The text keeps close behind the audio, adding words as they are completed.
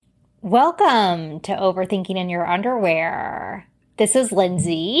Welcome to Overthinking in Your Underwear. This is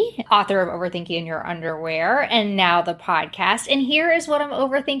Lindsay, author of Overthinking in Your Underwear, and now the podcast. And here is what I'm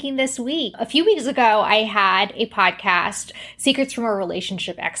overthinking this week. A few weeks ago, I had a podcast, Secrets from a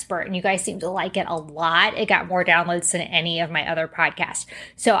Relationship Expert, and you guys seem to like it a lot. It got more downloads than any of my other podcasts.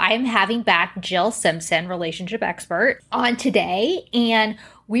 So I am having back Jill Simpson, relationship expert, on today, and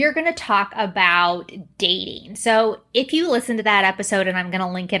we are going to talk about dating. So if you listen to that episode, and I'm going to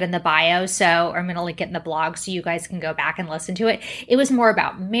link it in the bio, or I'm going to link it in the blog so you guys can go back and listen to it. It was more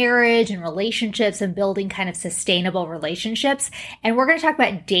about marriage and relationships and building kind of sustainable relationships. And we're going to talk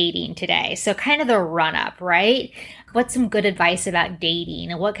about dating today. So kind of the run up, right? What's some good advice about dating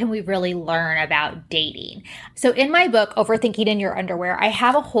and what can we really learn about dating? So in my book, Overthinking in Your Underwear, I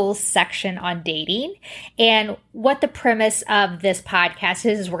have a whole section on dating. And what the premise of this podcast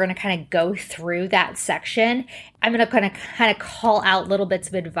is we're going to kind of go through that section. I'm going to kind of call out little bits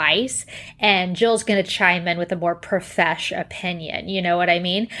of advice, and Jill's going to chime in with a more profesh opinion. You know what I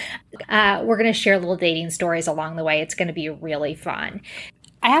mean? We're going to share little dating stories along the way. It's going to be really fun.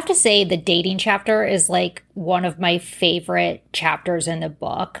 I have to say the dating chapter is like one of my favorite chapters in the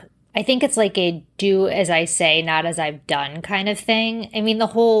book. I think it's like a do as I say, not as I've done kind of thing. I mean, the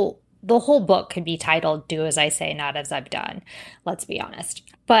whole book could be titled Do As I Say, Not As I've Done. Let's be honest.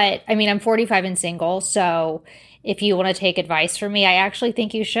 But I mean, I'm 45 and single, so if you want to take advice from me, I actually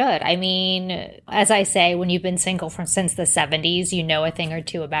think you should. I mean, as I say, when you've been single since the 70s, you know a thing or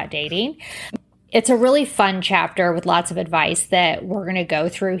two about dating. It's a really fun chapter with lots of advice that we're going to go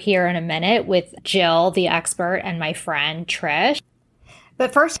through here in a minute with Jill, the expert, and my friend Trish.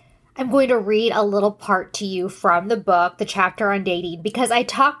 But first, I'm going to read a little part to you from the book, the chapter on dating, because I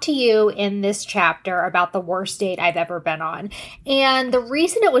talked to you in this chapter about the worst date I've ever been on. And the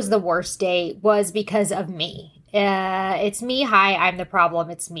reason it was the worst date was because of me. It's me. Hi, I'm the problem.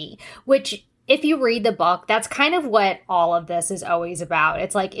 It's me, which if you read the book, that's kind of what all of this is always about.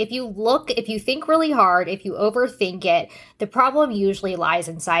 It's like if you think really hard, if you overthink it, the problem usually lies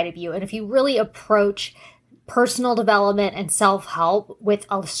inside of you. And if you really approach personal development and self-help with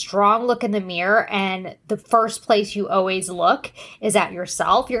a strong look in the mirror, and the first place you always look is at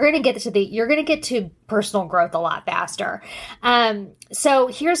yourself, you're going to get to personal growth a lot faster. So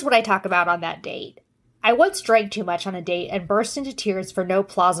here's what I talk about on that date. I once drank too much on a date and burst into tears for no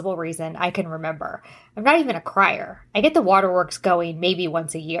plausible reason I can remember. I'm not even a crier. I get the waterworks going maybe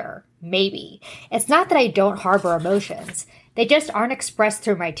once a year. Maybe. It's not that I don't harbor emotions. They just aren't expressed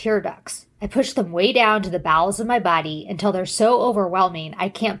through my tear ducts. I push them way down to the bowels of my body until they're so overwhelming I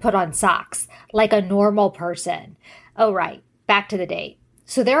can't put on socks, like a normal person. Oh right, back to the date.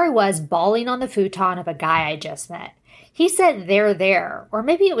 So there I was, bawling on the futon of a guy I just met. He said, there, or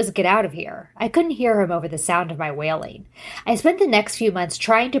maybe it was get out of here. I couldn't hear him over the sound of my wailing. I spent the next few months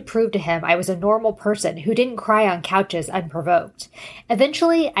trying to prove to him I was a normal person who didn't cry on couches unprovoked.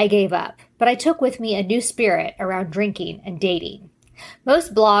 Eventually, I gave up, but I took with me a new spirit around drinking and dating.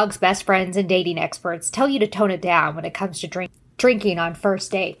 Most blogs, best friends, and dating experts tell you to tone it down when it comes to drinking on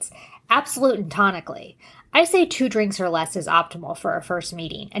first dates, absolute and tonically. I say 2 drinks or less is optimal for a first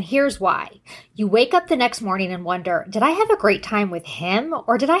meeting, and here's why. You wake up the next morning and wonder, did I have a great time with him,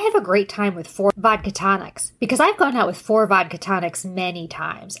 or did I have a great time with 4 vodka tonics? Because I've gone out with 4 vodka tonics many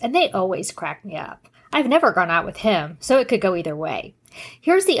times, and they always crack me up. I've never gone out with him, so it could go either way.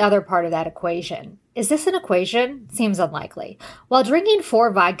 Here's the other part of that equation. Is this an equation? Seems unlikely. While drinking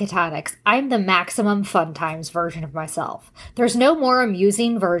 4 vodka tonics, I'm the maximum fun times version of myself. There's no more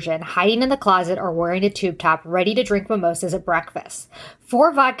amusing version hiding in the closet or wearing a tube top ready to drink mimosas at breakfast.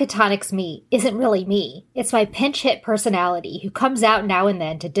 4 vodka tonics me isn't really me. It's my pinch hit personality who comes out now and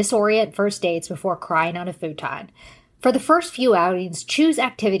then to disorient first dates before crying on a futon. For the first few outings, choose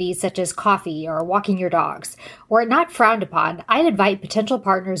activities such as coffee or walking your dogs. Were it not frowned upon, I'd invite potential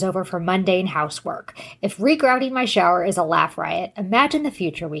partners over for mundane housework. If regrouting my shower is a laugh riot, imagine the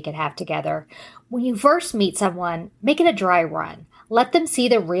future we could have together. When you first meet someone, make it a dry run. Let them see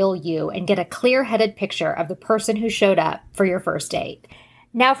the real you and get a clear-headed picture of the person who showed up for your first date.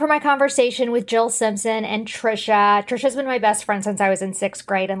 Now for my conversation with Jill Simpson and Trisha. Trisha's been my best friend since I was in 6th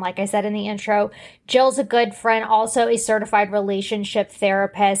grade. And like I said in the intro, Jill's a good friend, also a certified relationship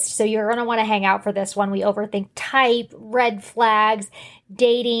therapist. So you're going to want to hang out for this one. We overthink type, red flags,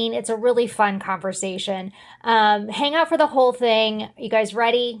 dating. It's a really fun conversation. Hang out for the whole thing. You guys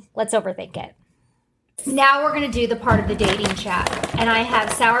ready? Let's overthink it. Now we're going to do the part of the dating chat. And I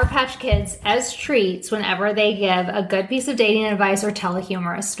have Sour Patch Kids as treats whenever they give a good piece of dating advice or tell a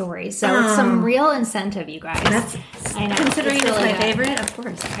humorous story. So it's some real incentive, you guys. I know. Considering it's my favorite, of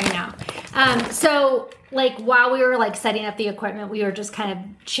course. I know. So like while we were like setting up the equipment, we were just kind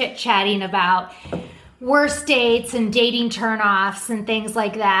of chit-chatting about worst dates and dating turnoffs and things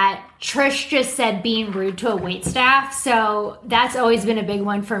like that. Trish just said being rude to a waitstaff. So that's always been a big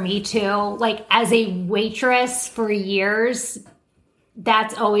one for me too. Like as a waitress for years,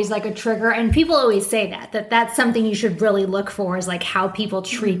 that's always like a trigger. And people always say that's something you should really look for is like how people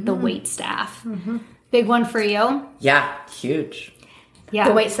treat the waitstaff. Big one for you? Yeah, huge. Yeah.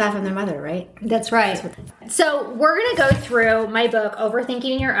 The waitstaff and their mother, right? That's right. So we're going to go through my book,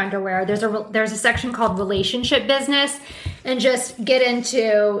 Overthinking Your Underwear. There's a section called Relationship Business and just get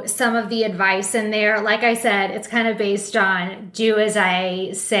into some of the advice in there. Like I said, it's kind of based on do as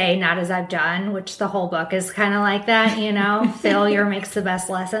I say, not as I've done, which the whole book is kind of like that, you know, failure makes the best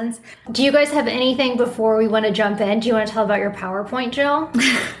lessons. Do you guys have anything before we want to jump in? Do you want to tell about your PowerPoint, Jill?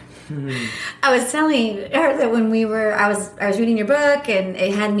 I was telling her that when I was reading your book, and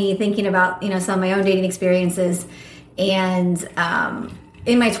it had me thinking about, some of my own dating experiences. And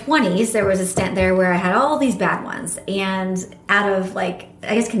in my 20s, there was a stint there where I had all these bad ones. And out of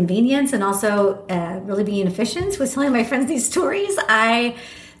convenience and also really being efficient with telling my friends these stories, I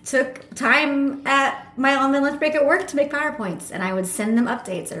took time on the lunch break at work to make PowerPoints, and I would send them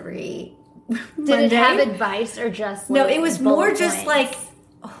updates every Monday. Did it have advice or just no? It was more just like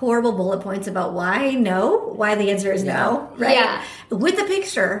horrible bullet points about why the answer is no, right? Yeah. With the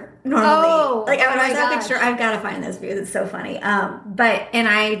picture, normally. I would always have a picture. I've got to find those views. It's so funny. And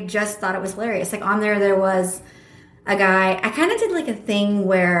I just thought it was hilarious. Like on there was a guy, I kind of did like a thing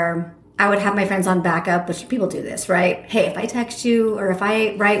where I would have my friends on backup, which people do this, right? Hey, if I text you or if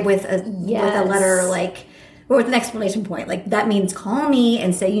I write with a letter, like, or with an exclamation point, like that means call me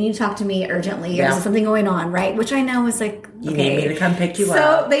and say you need to talk to me urgently or there's something going on, right? Which I know is like, you need me to come pick you up.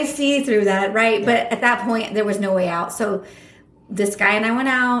 So they see through that, right? Yeah. But at that point, there was no way out. So this guy and I went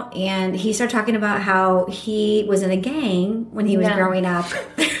out, and he started talking about how he was in a gang when he was growing up.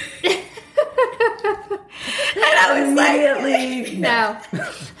 And I was immediately no.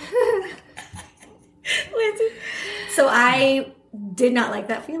 So I did not like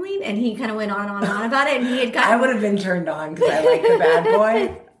that feeling, and he kind of went on and on about it, and he had got. I would have been turned on because I like the bad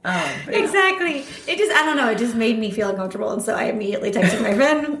boy. Exactly. It just, I don't know, it just made me feel uncomfortable, and so I immediately texted my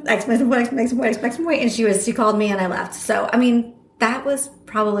friend, exclamation point, and she called me, and I left. So, I mean, that was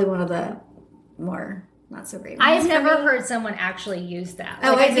probably one of the more not so great ones. I've never heard someone actually use that.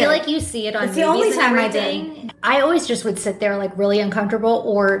 I feel like you see it on movies. It's the only time I did. I always just would sit there like really uncomfortable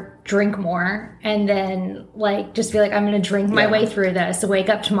or drink more and then like just feel like I'm going to drink my way through this, wake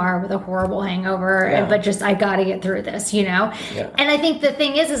up tomorrow with a horrible hangover, but just I got to get through this, Yeah. And I think the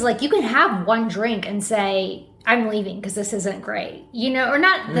thing is like you can have one drink and say, I'm leaving because this isn't great, or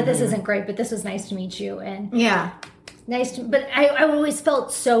not that this isn't great, but this was nice to meet you. And nice to, but I always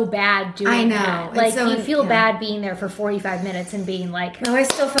felt so bad doing that. Like so, you feel bad being there for 45 minutes and being like, no, I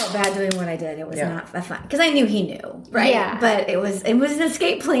still felt bad doing what I did. It was not fun because I knew he knew, right? Yeah. But it was an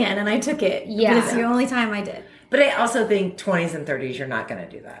escape plan, and I took it. Yeah, but it's the only time I did. But I also think 20s and 30s, you're not going to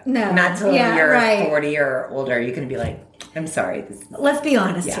do that. No, not till you're 40 or older. You can be like, I'm sorry. Let's be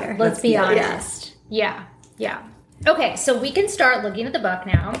honest here. Let's be honest. Yeah. Okay, so we can start looking at the book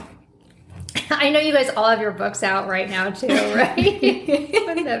now. I know you guys all have your books out right now too, right?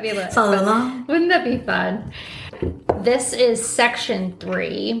 Wouldn't that be fun? Follow along. Wouldn't that be fun? This is section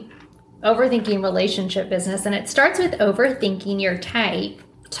 3, Overthinking Relationship Business, and it starts with overthinking your type.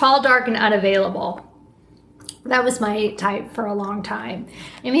 Tall, dark, and unavailable. That was my type for a long time.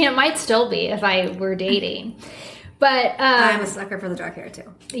 I mean, it might still be if I were dating. But I'm a sucker for the dark hair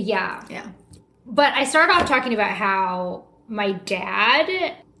too. Yeah. But I started off talking about how my dad,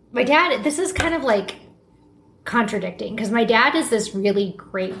 this is kind of like contradicting because my dad is this really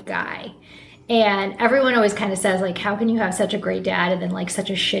great guy. And everyone always kind of says, like, how can you have such a great dad and then, like, such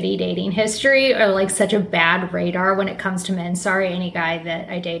a shitty dating history or, like, such a bad radar when it comes to men? Sorry, any guy that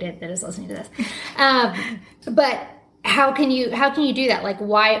I dated that is listening to this. But how can you do that? Like,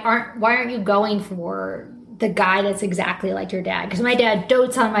 why aren't you going for the guy that's exactly like your dad? Because my dad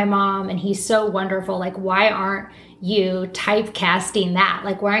dotes on my mom, and he's so wonderful. Like, why aren't you typecasting that?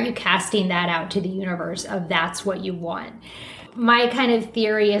 Like, why aren't you casting that out to the universe of that's what you want? My kind of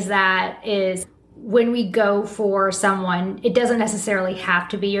theory is when we go for someone, it doesn't necessarily have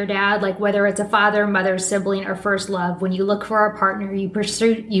to be your dad. Like whether it's a father, mother, sibling, or first love, when you look for a partner, you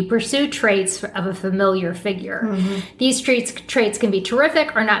pursue traits of a familiar figure. Mm-hmm. These traits can be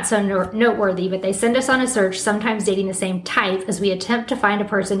terrific or not so noteworthy, but they send us on a search, sometimes dating the same type, as we attempt to find a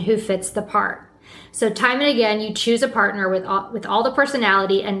person who fits the part. So time and again, you choose a partner with all the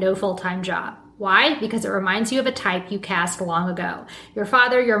personality and no full-time job. Why? Because it reminds you of a type you cast long ago. Your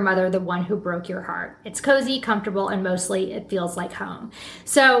father, your mother, the one who broke your heart. It's cozy, comfortable, and mostly it feels like home.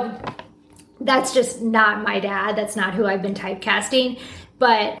 So that's just not my dad. That's not who I've been typecasting.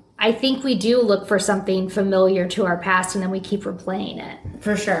 But I think we do look for something familiar to our past and then we keep replaying it.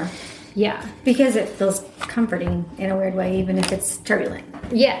 For sure. Yeah. Because it feels comforting in a weird way, even if it's turbulent.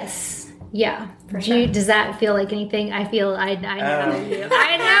 Yes. Yeah. For sure. Does that feel like anything? I feel I know you.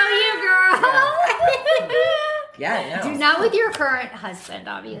 I know you, girl. Yeah, I know. Not with your current husband,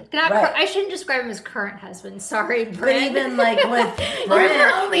 obviously. I shouldn't describe him as current husband. Sorry, Brent. But even like with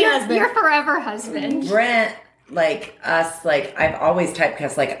Brent, your forever husband. Brent, like us, like I've always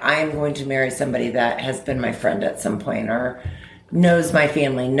typecast, like I'm going to marry somebody that has been my friend at some point or knows my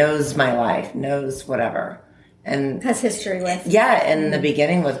family, knows my life, knows whatever. And has history with. Yeah, in the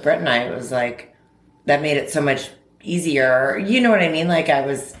beginning with Brent and I, it was like, that made it so much easier. You know what I mean? Like I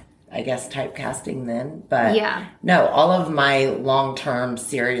was, I guess, typecasting then. But no, all of my long-term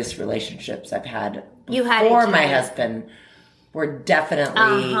serious relationships I've had before my husband were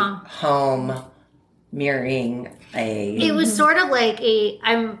definitely home mirroring a... It was sort of like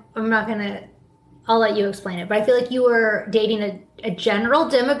I'm not going to... I'll let you explain it, but I feel like you were dating a general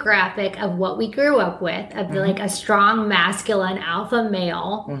demographic of what we grew up with, of like a strong masculine alpha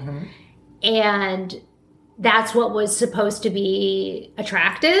male. Mm-hmm. And that's what was supposed to be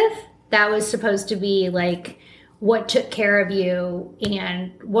attractive. That was supposed to be like what took care of you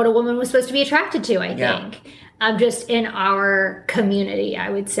and what a woman was supposed to be attracted to, I think. Just in our community, I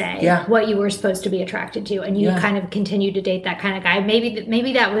would say, what you were supposed to be attracted to. And you kind of continued to date that kind of guy.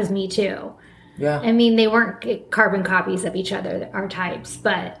 Maybe that was me too. Yeah. I mean, they weren't carbon copies of each other, our types,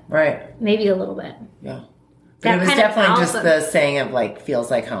 but maybe a little bit. Yeah. But it was definitely just the saying of like, feels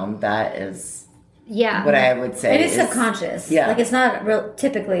like home. That is what I would say. And it's subconscious. Yeah. Like it's not real,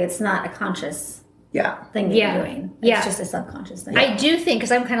 typically it's not a conscious thing that you're doing. It's just a subconscious thing. I do think,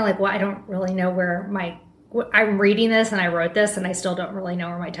 because I'm kind of like, well, I don't really know where I'm reading this and I wrote this and I still don't really know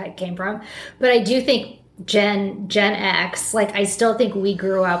where my type came from. But I do think Gen X, like I still think we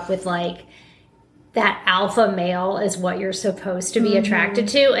grew up with like, that alpha male is what you're supposed to be attracted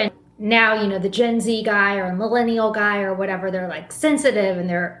to. And now, you know, the Gen Z guy or a millennial guy or whatever, they're like sensitive and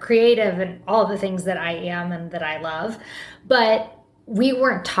they're creative and all the things that I am and that I love. But we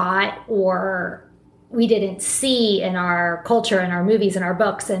weren't taught or we didn't see in our culture and our movies and our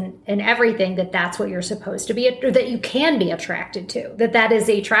books and everything that that's what you're supposed to be, or that you can be attracted to, that is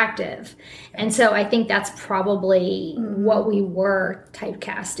attractive. And so I think that's probably what we were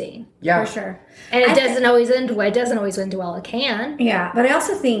typecasting. Yeah. For sure. And it doesn't always end well. It can. Yeah. But I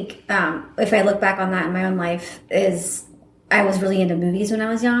also think, if I look back on that in my own life, I was really into movies when I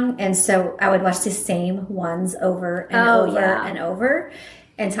was young. And so I would watch the same ones over and and over.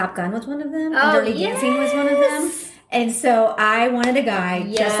 And Top Gun was one of them. And Dirty Dancing was one of them. And so I wanted a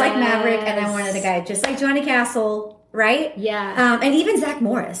guy just like Maverick, and I wanted a guy just like Johnny Castle, right? Yeah. And even Zach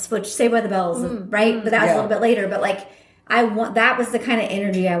Morris, which Saved by the Bells, right? But that was a little bit later. But like, that was the kind of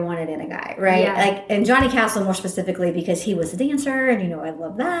energy I wanted in a guy, right? Yeah. Like, and Johnny Castle more specifically because he was a dancer, and you know I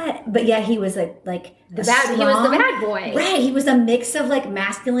love that. But yeah, he was he was the bad boy, right? He was a mix of like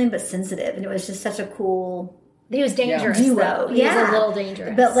masculine but sensitive, and it was just such a cool. He was dangerous, though. He was a little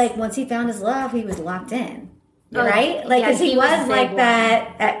dangerous. But, like, once he found his love, he was locked in. Right? Like, because he was like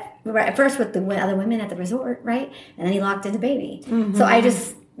that at first with the other women at the resort, right? And then he locked into Baby. Mm-hmm.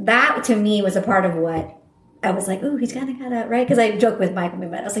 So that to me was a part of what I was like, ooh, he's kind of, right? Because I joke with Mike when we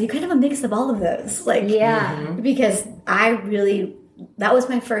met. I was like, you're kind of a mix of all of those. Like, because I really, that was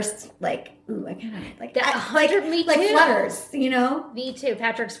my first, like, ooh, I kind of like that. Me like too. Flutters, you know? Me too.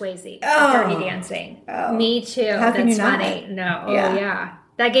 Patrick Swayze. Oh. Dirty Dancing. Oh. Me too. How can That's you not? Funny. No. Oh, yeah.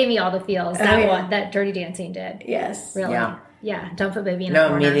 That gave me all the feels. That Dirty Dancing did. Yes. Really. Yeah. Don't put Baby in a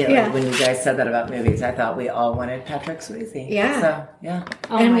corner. Immediately when you guys said that about movies, I thought we all wanted Patrick Swayze. Yeah. So, yeah.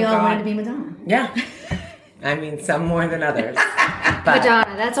 Oh, and we all wanted to be Madonna. Yeah. I mean, some more than others. But,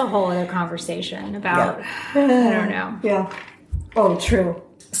 Madonna, that's a whole other conversation about, I don't know. Yeah. Oh, true.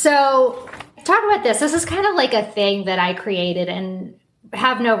 So, talk about this. This is kind of like a thing that I created and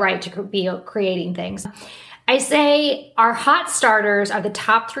have no right to be creating things. I say our hot starters are the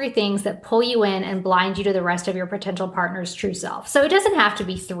top 3 things that pull you in and blind you to the rest of your potential partner's true self. So it doesn't have to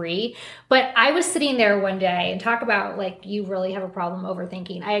be 3, but I was sitting there one day and talk about like, you really have a problem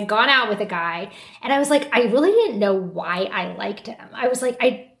overthinking. I had gone out with a guy and I was like, I really didn't know why I liked him. I was like,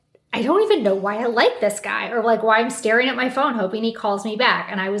 I don't even know why I like this guy, or like why I'm staring at my phone hoping he calls me back.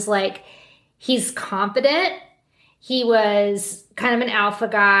 And I was like, he's confident. He was kind of an alpha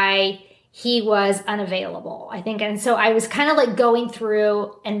guy. he was unavailable, I think. And so I was kind of like going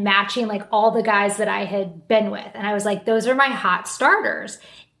through and matching like all the guys that I had been with. And I was like, those are my hot starters.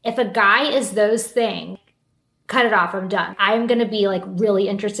 If a guy is those things, cut it off, I'm done. I'm going to be like really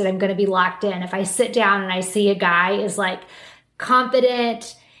interested. I'm going to be locked in. If I sit down and I see a guy is like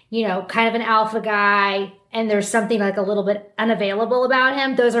confident, you know, kind of an alpha guy, and there's something like a little bit unavailable about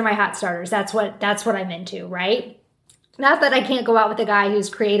him, those are my hot starters. That's what I'm into, right? Not that I can't go out with a guy who's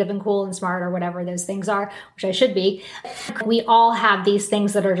creative and cool and smart or whatever those things are, which I should be. We all have these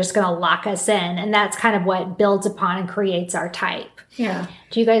things that are just going to lock us in. And that's kind of what builds upon and creates our type. Yeah.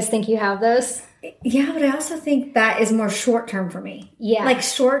 Do you guys think you have those? Yeah, but I also think that is more short term for me. Yeah. Like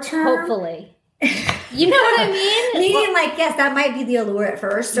short term. Hopefully. You know what I mean? Meaning, like, yes, that might be the allure at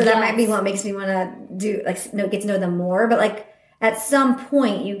first, or that might be what makes me want to do, like, get to know them more. But, like, at some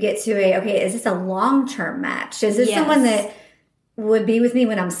point, you get to okay, is this a long-term match? Is this someone that would be with me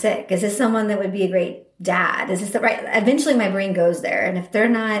when I'm sick? Is this someone that would be a great dad? Is this the right? Eventually, my brain goes there. And if they're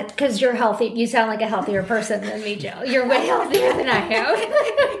not... Because you're healthy. You sound like a healthier person than me, Jill. You're way healthier than I am.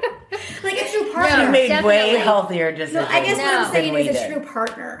 Like a true partner. You made way healthier decisions. No, I guess what I'm saying is a true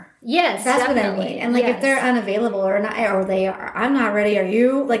partner. Yes, that's what I mean. And like if they're unavailable or not, or they are, I'm not ready. Are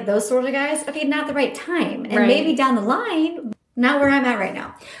you? Like those sort of guys? Okay, not the right time. And maybe down the line, not where I'm at right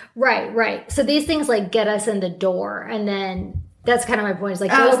now. Right. So these things like get us in the door, and then that's kind of my point. Is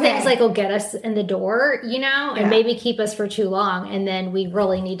like those things like will get us in the door, you know, and maybe keep us for too long, and then we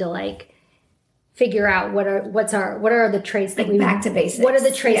really need to like figure out what are the traits that we back to basics. What are the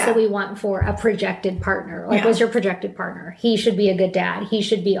traits that we want for a projected partner? Like, what's your projected partner? He should be a good dad. He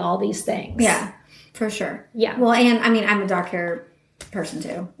should be all these things. Yeah, for sure. Yeah. Well, and I mean, I'm a dark hair person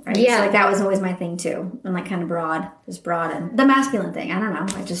too, right? Yeah. So like that was always my thing too, and like kind of broad and the masculine thing. I don't know.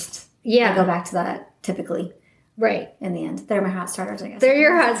 I go back to that typically. Right. In the end, they're my hot starters. I guess they're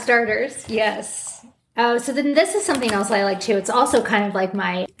your hot starters. Yes. Oh, so then this is something else I like too. It's also kind of like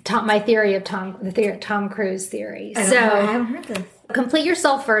my theory of Tom Cruise theory. I haven't heard this. Complete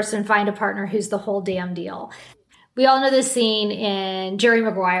yourself first and find a partner who's the whole damn deal. We all know this scene in Jerry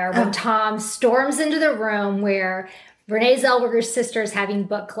Maguire when Tom storms into the room where Renee Zellweger's sister is having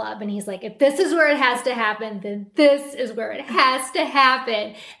book club. And he's like, if this is where it has to happen, then this is where it has to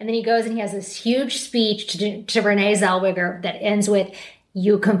happen. And then he goes and he has this huge speech to Renee Zellweger that ends with,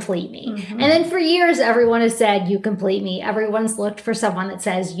 you complete me. Mm-hmm. And then for years, everyone has said, you complete me. Everyone's looked for someone that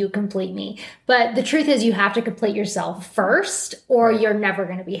says, you complete me. But the truth is you have to complete yourself first or you're never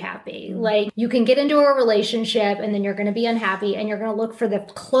going to be happy. Mm-hmm. Like you can get into a relationship and then you're going to be unhappy and you're going to look for the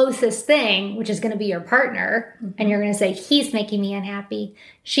closest thing, which is going to be your partner. Mm-hmm. And you're going to say, he's making me unhappy.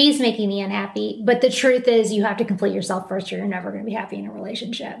 She's making me unhappy. But the truth is you have to complete yourself first or you're never going to be happy in a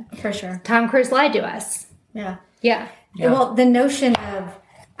relationship. For sure. Tom Cruise lied to us. Yeah. Yeah. Yeah. Well, the notion of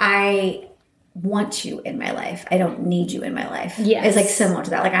I want you in my life, I don't need you in my life, is like similar to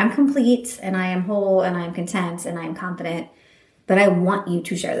that. Like I'm complete and I am whole and I'm content and I'm confident, but I want you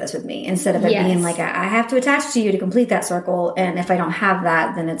to share this with me instead of it being like I have to attach to you to complete that circle. And if I don't have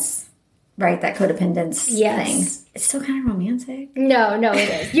that, then it's that codependence thing. It's still kind of romantic. No, it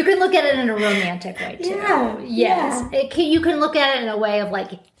is. You can look at it in a romantic way too. Yeah. Yes. Yeah. You can look at it in a way of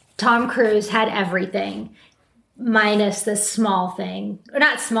like Tom Cruise had everything. Minus this small thing, or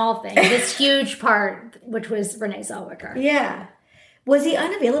not small thing, this huge part, which was Renee Zellweger. Yeah. Was he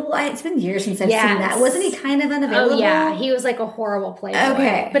unavailable? It's been years since I've seen that. Wasn't he kind of unavailable? Oh, yeah. He was like a horrible playboy.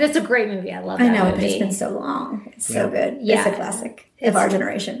 Okay. But it's a great movie. I love that movie. But it's been so long. It's so good. Yeah. It's a classic of our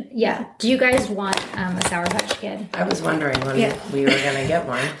generation. Yeah. Do you guys want a Sour Patch Kid? I was wondering when we were going to get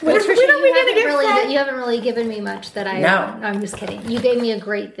one. You haven't really given me much that I... No, I'm just kidding. You gave me a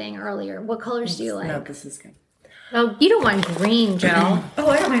great thing earlier. What colors do you like? No, this is good. Oh, you don't want green, Joe. Oh,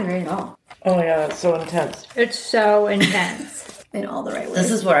 I don't mind green at all. Oh, yeah, it's so intense. It's so intense. In all the right ways.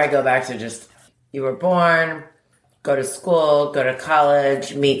 This is where I go back to just, you were born, go to school, go to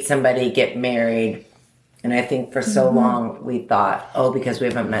college, meet somebody, get married. And I think for so long we thought, because we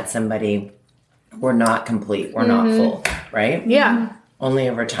haven't met somebody, we're not complete, we're not full, right? Yeah. Only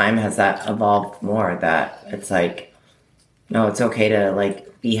over time has that evolved more, that it's like, no, it's okay to like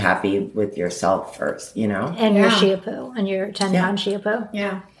be happy with yourself first, you know? And your Shea-Poo, and your 10-pound Shea-Poo.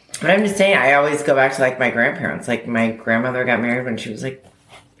 Yeah. But I'm just saying, I always go back to like my grandparents. Like my grandmother got married when she was like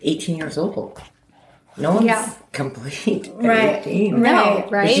 18 years old. No one's complete at 18. Right.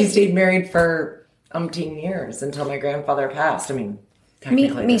 But she stayed married for umpteen years until my grandfather passed. I mean,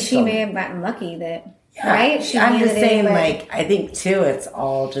 technically. She may have gotten lucky that, right? I'm just saying, like, I think too, it's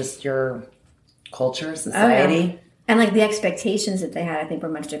all just your culture, society. And like the expectations that they had, I think, were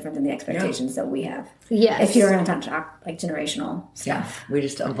much different than the expectations that we have. Yes. If you're going to talk like generational stuff. We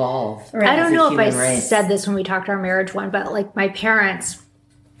just evolve. Right. I don't know if I said this when we talked our marriage one, but like my parents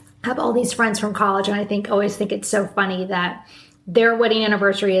have all these friends from college, and I always think it's so funny that their wedding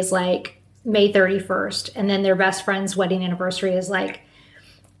anniversary is like May 31st, and then their best friend's wedding anniversary is like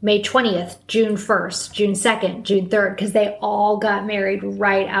May 20th, June 1st, June 2nd, June 3rd, because they all got married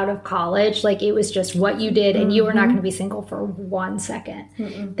right out of college. Like it was just what you did, and you were not going to be single for 1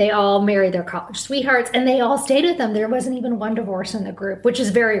 second. They all married their college sweethearts, and they all stayed with them. There wasn't even one divorce in the group, which is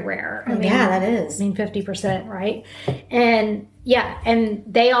very rare. I mean, yeah, that is. I mean, 50%, right? And yeah, and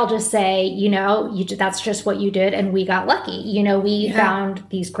they all just say, you know, that's just what you did, and we got lucky. You know, we found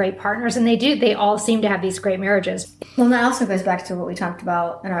these great partners, and they all seem to have these great marriages. Well, that also goes back to what we talked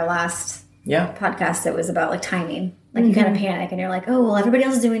about in our last podcast that was about like timing. Like you kind of panic, and you're like, oh, well, everybody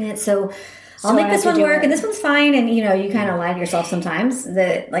else is doing it, so I'll make this one work, and this one's fine. And, you know, you kind of lie to yourself sometimes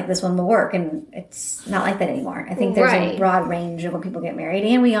that, like, this one will work, and it's not like that anymore. I think there's a broad range of when people get married,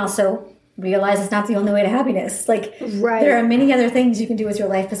 and we also realize it's not the only way to happiness. Like, there are many other things you can do with your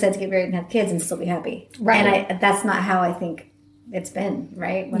life besides get married and have kids and still be happy. Right. And that's not how I think it's been,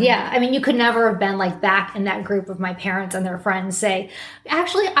 right? I mean, you could never have been like back in that group of my parents and their friends say,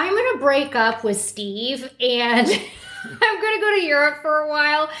 actually, I'm going to break up with Steve and I'm going to go to Europe for a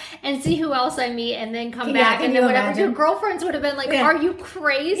while and see who else I meet and then come back. And then whatever. Imagine? Your girlfriends would have been like, are you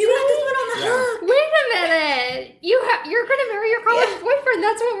crazy? You got this one on the hook. Wait a minute. You're going to marry your college boyfriend.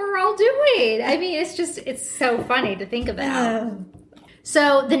 That's what we're all doing. I mean, it's so funny to think about.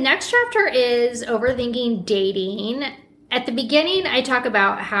 So the next chapter is overthinking dating. At the beginning, I talk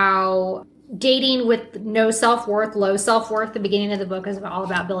about how dating with no self-worth, low self-worth, the beginning of the book is all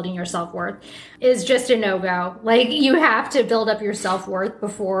about building your self-worth, is just a no-go. Like, you have to build up your self-worth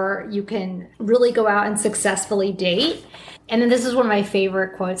before you can really go out and successfully date. And then this is one of my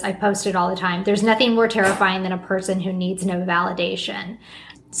favorite quotes. I post it all the time. There's nothing more terrifying than a person who needs no validation.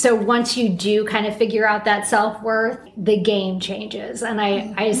 So once you do kind of figure out that self-worth, the game changes. And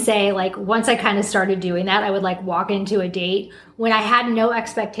I say, like, once I kind of started doing that, I would like walk into a date when I had no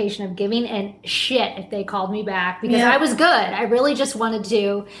expectation of giving, and shit if they called me back, because I was good. I really just wanted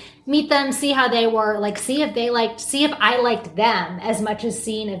to meet them, see how they were, like see if I liked them as much as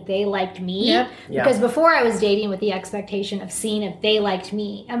seeing if they liked me. Because before I was dating with the expectation of seeing if they liked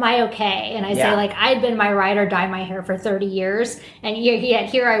me. Am I okay? And I say, like, I'd been my ride or die my hair for 30 years, and yet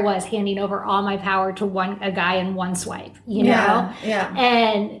here I was handing over all my power to a guy in one swipe, you know?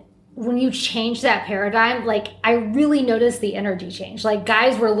 And when you change that paradigm, like, I really noticed the energy change. Like,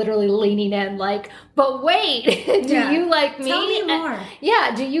 guys were literally leaning in, like, but wait, do you like me? Tell me more.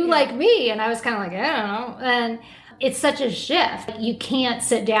 Do you like me? And I was kind of like, I don't know. And it's such a shift. You can't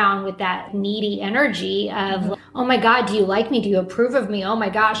sit down with that needy energy of, oh my God, do you like me? Do you approve of me? Oh my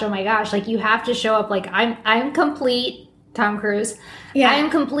gosh. Like, you have to show up like, I'm complete. Tom Cruise. I am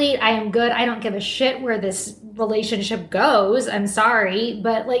complete. I am good. I don't give a shit where this relationship goes. I'm sorry.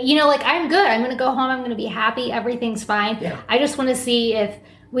 But, like, you know, like, I'm good. I'm going to go home. I'm going to be happy. Everything's fine. I just want to see if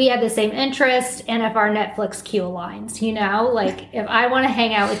we have the same interest and if our Netflix queue aligns, you know? Like, if I want to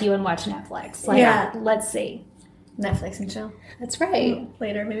hang out with you and watch Netflix. Like, let's see. Netflix and chill. That's right.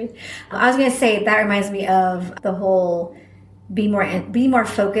 Later, maybe. I was going to say, that reminds me of the whole be more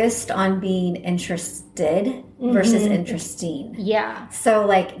focused on being interested versus interesting. So,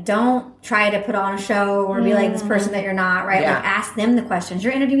 like, don't try to put on a show or be like this person that you're not, right? Like, ask them the questions.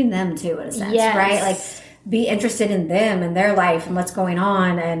 You're interviewing them too, in a sense, right? Like, be interested in them and their life and what's going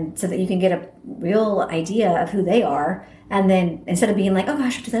on, and so that you can get a real idea of who they are. And then instead of being like, oh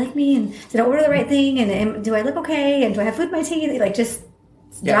gosh, do they like me? And did I order the right thing? And do I look okay? And do I have food in my teeth? Like, just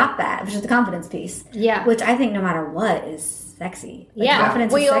drop that, which is the confidence piece. Which I think no matter what is sexy. Like,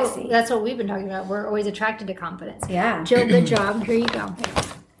 confidence is sexy. That's what we've been talking about. We're always attracted to confidence. Jill, good job. Here you go.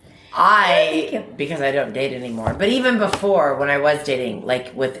 Because I don't date anymore, but even before, when I was dating,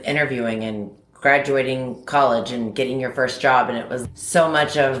 like with interviewing and graduating college and getting your first job, and it was so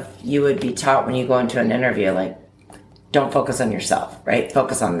much of, you would be taught when you go into an interview, like, don't focus on yourself, right?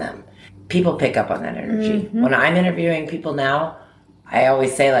 Focus on them. People pick up on that energy. When I'm interviewing people now, I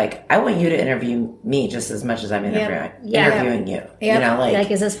always say, like, I want you to interview me just as much as I'm interviewing you. You know, like,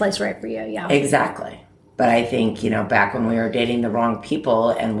 is this place right for you? Exactly. But I think, you know, back when we were dating the wrong people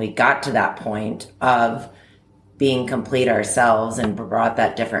and we got to that point of being complete ourselves and brought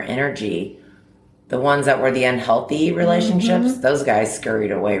that different energy, the ones that were the unhealthy relationships, those guys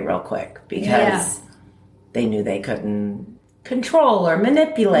scurried away real quick because they knew they couldn't control or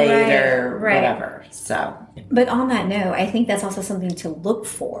manipulate or whatever. So, but on that note, I think that's also something to look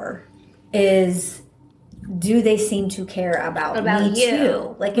for, is do they seem to care about me you.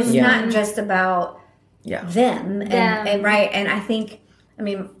 Too? Like, it's not just about them. And right. And I think, I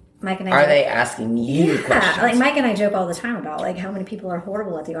mean, Mike and I are they asking you questions? Like Mike and I joke all the time about like how many people are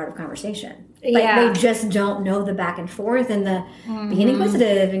horrible at the art of conversation. Like they just don't know the back and forth and the being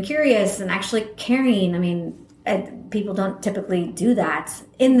inquisitive and curious and actually caring. I mean, people don't typically do that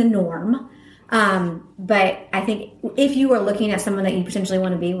in the norm. But I think if you are looking at someone that you potentially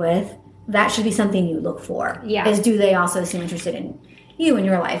want to be with, that should be something you look for. Yeah. Is do they also seem interested in you in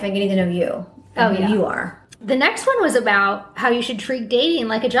your life and getting to know you and who you are. The next one was about how you should treat dating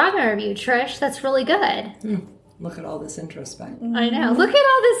like a job interview, Trish. That's really good. Look at all this introspect. I know. Look at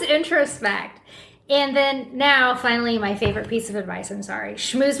all this introspect. And then now, finally, my favorite piece of advice,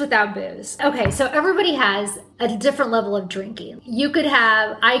 schmooze without booze. Okay, so everybody has a different level of drinking.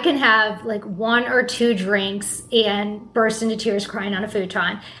 I can have like 1 or 2 drinks and burst into tears crying on a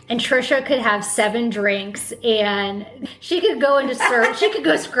futon. And Trisha could have 7 drinks and she could go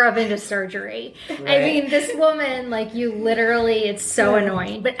scrub into surgery. Right. I mean, this woman, like you literally, it's so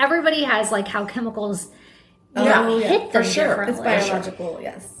annoying. But everybody has like how chemicals hit them differently. It's biological,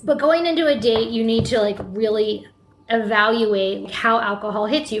 yes. But going into a date, you need to like really evaluate how alcohol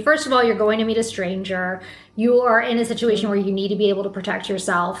hits you. First of all, you're going to meet a stranger. You are in a situation where you need to be able to protect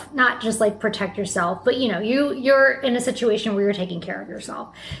yourself, not just like protect yourself, but you're in a situation where you're taking care of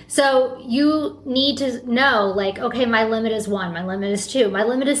yourself. So you need to know like, okay, my limit is 1, my limit is 2, my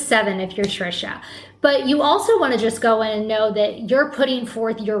limit is 7 if you're Trisha. But you also want to just go in and know that you're putting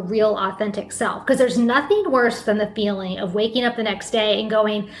forth your real authentic self. Because there's nothing worse than the feeling of waking up the next day and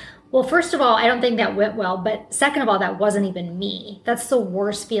going, well, first of all, I don't think that went well. But second of all, that wasn't even me. That's the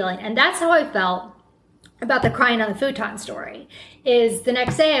worst feeling. And that's how I felt about the crying on the futon story. Is the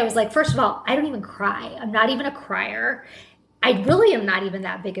next day I was like, first of all, I don't even cry. I'm not even a crier. I really am not even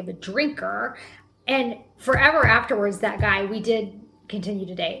that big of a drinker. And forever afterwards, that guy, we did continue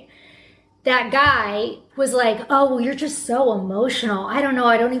to date. That guy was like, oh, well, you're just so emotional. I don't know.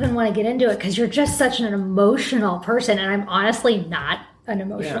 I don't even want to get into it because you're just such an emotional person. And I'm honestly not an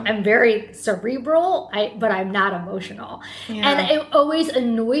emotional. I'm very cerebral, but I'm not emotional. Yeah. And it always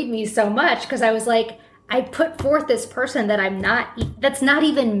annoyed me so much because I was like, I put forth this person that's not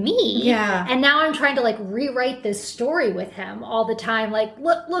even me. Yeah. And now I'm trying to like rewrite this story with him all the time. Like,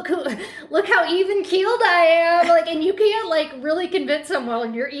 look how even keeled I am. Like, and you can't like really convince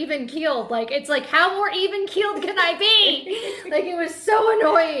someone you're even keeled. Like, it's like, how more even keeled can I be? Like, it was so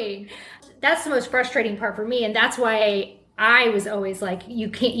annoying. That's the most frustrating part for me. And that's why I was always like,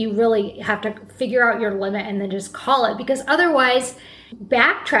 you really have to figure out your limit and then just call it, because otherwise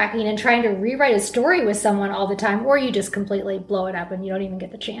backtracking and trying to rewrite a story with someone all the time, or you just completely blow it up and you don't even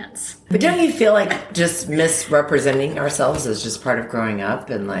get the chance. But don't you feel like just misrepresenting ourselves is just part of growing up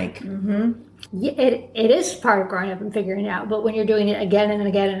and like... Yeah, it is part of growing up and figuring it out. But when you're doing it again and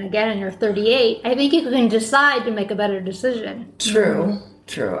again and again and you're 38, I think you can decide to make a better decision. True.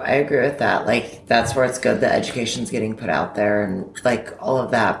 I agree with that. Like, that's where it's good that education's getting put out there and like all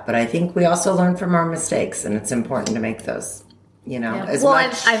of that. But I think we also learn from our mistakes, and it's important to make those, as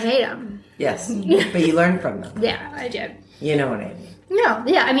much. I made them. Yes, but you learn from them. Yeah, I did. You know what I mean? No,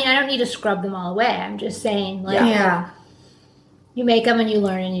 yeah. I mean, I don't need to scrub them all away. I'm just saying, like, you make them and you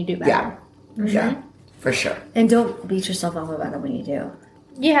learn and you do better. Yeah, for sure. And don't beat yourself up about it when you do.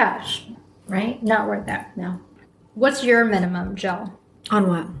 Yeah. Right? Not worth that. No. What's your minimum, Jill? On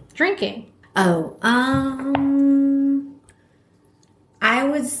what? Drinking. Oh, I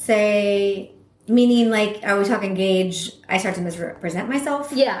would say, meaning like, are we talking gauge? I start to misrepresent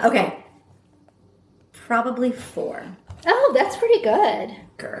myself? Yeah. Okay. Probably 4. Oh, that's pretty good.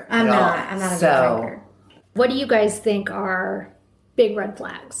 I'm not a good drinker. What do you guys think are big red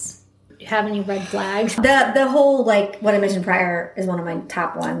flags? Do you have any red flags? The whole, like, what I mentioned prior is one of my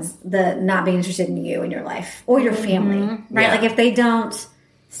top ones. The not being interested in you and your life or your family, right? Yeah. Like, if they don't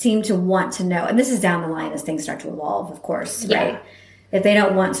seem to want to know, and this is down the line as things start to evolve, of course, right? If they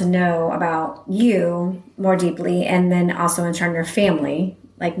don't want to know about you more deeply, and then also in turn your family,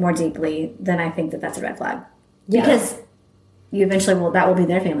 like, more deeply, then I think that that's a red flag. Yeah. Because you eventually that will be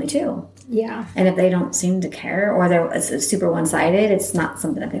their family too. Yeah. And if they don't seem to care, or it's super one-sided, it's not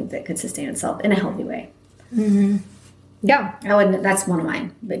something I think that could sustain itself in a healthy way. Mm-hmm. Yeah. That's one of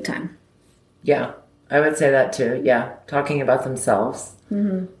mine, big time. Yeah. I would say that too. Yeah. Talking about themselves.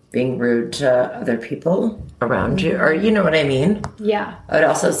 Mm-hmm. Being rude to other people around you. Or you know what I mean? Yeah. I would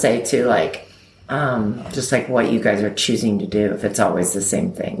also say too, like, just like what you guys are choosing to do. If it's always the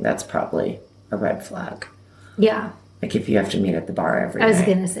same thing, that's probably a red flag. Yeah. Like if you have to meet at the bar every night. I was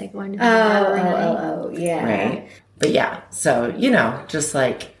going to say going to the bar every night. Oh, yeah. Right? But yeah, so, just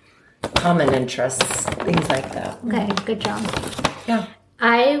like common interests, things like that. Okay, good job. Yeah.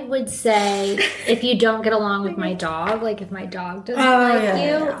 I would say if you don't get along with my dog, like if my dog doesn't like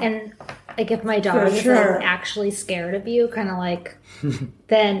you, and like if my dog is like actually scared of you, kind of like,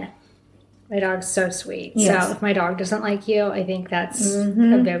 then my dog's so sweet. Yes. So if my dog doesn't like you, I think that's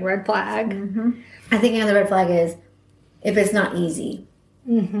a big red flag. I think another red flag is if it's not easy.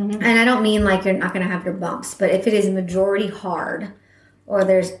 And I don't mean like you're not going to have your bumps, but if it is majority hard or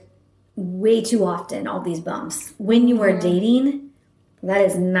there's way too often all these bumps when you are dating, that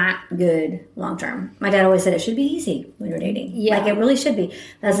is not good long term. My dad always said it should be easy when you're dating. Yeah. Like it really should be.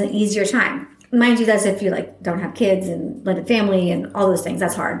 That's an easier time. Mind you, that's if you like don't have kids and blended family and all those things.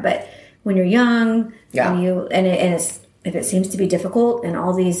 That's hard. But when you're young, if it seems to be difficult and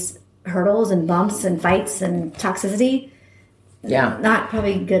all these hurdles and bumps and fights and toxicity, not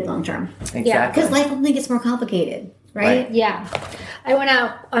probably good long term. Exactly. Yeah, because life only gets more complicated. Right? Yeah. I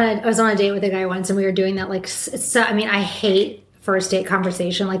was on a date with a guy once and we were doing that I hate first date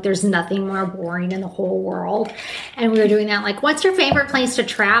conversation. Like there's nothing more boring in the whole world. And we were doing that like, what's your favorite place to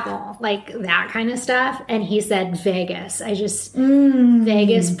travel? Like that kind of stuff. And he said Vegas.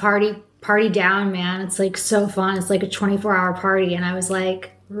 Vegas party down, man. It's like so fun. It's like a 24-hour party. And I was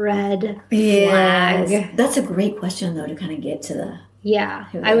like, red flag. That's a great question though to kind of get to the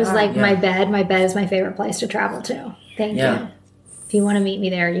I was like, my bed is my favorite place to travel to. Thank you. If you want to meet me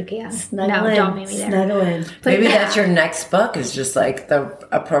there, you can. Don't meet me there. Snuggle in. Maybe that's your next book is just like the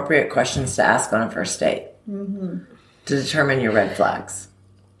appropriate questions to ask on a first date to determine your red flags.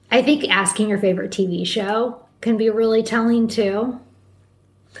 I think asking your favorite TV show can be really telling too.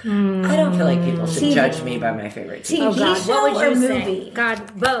 I don't feel like people should judge me by my favorite TV show. What would you movie? Say?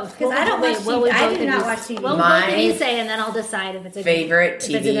 God, both. Because I don't watch TV. I do not watch TV. What would you say, and then I'll decide if it's a favorite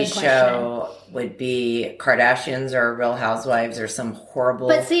TV show would be Kardashians or Real Housewives or some horrible.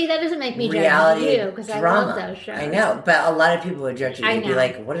 But see, that doesn't make me judge you because I love those shows. I know, but a lot of people would judge you. They'd be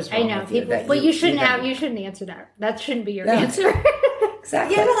like, "What is wrong with you?" But you shouldn't answer that. That shouldn't be your answer.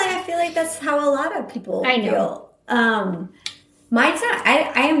 Exactly. Yeah, but like I feel like that's how a lot of people feel. Mine's not.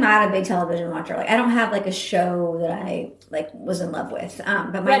 I am not a big television watcher. Like I don't have like a show that I like was in love with.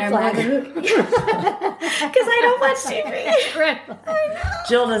 But mine are more because I don't watch TV. Red flag. I know.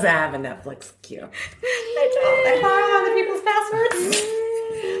 Jill doesn't have a Netflix queue. I borrow other people's passwords.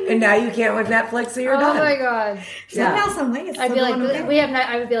 And now you can't with Netflix, so you're done. Oh my god! Somehow, some way, I'd be like,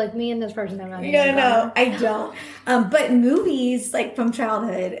 I would be like, me and this person have nothing. No, I don't. But movies like from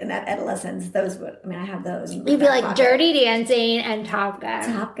childhood and adolescence, those would. I mean, I have those. You'd be like Dirty Dancing and Top Gun.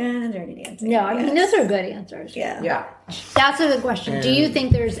 Top Gun and Dirty Dancing. No, I mean those are good answers. Yeah. That's a good question. Do you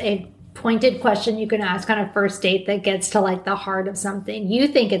think there's a pointed question you can ask on a first date that gets to like the heart of something? You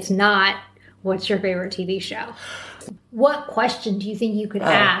think it's not, what's your favorite TV show? What question do you think you could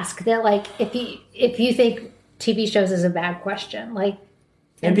ask that, like, if you think TV shows is a bad question, like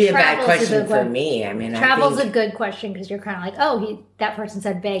it'd be a bad question for me. I mean, travel's a good question because you're kind of like, that person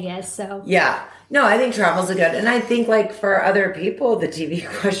said Vegas, so No, I think travel's a good, and I think like for other people, the TV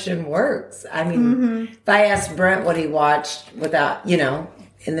question works. I mean, if I asked Brent what he watched without,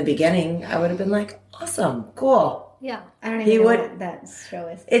 in the beginning, I would have been like, awesome, cool. Yeah, I don't even know what that show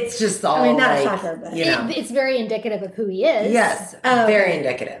is. It's just all not a shocker, but it's very indicative of who he is. Yes, very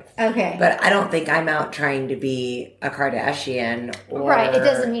indicative. Okay, but I don't think I'm out trying to be a Kardashian or right. It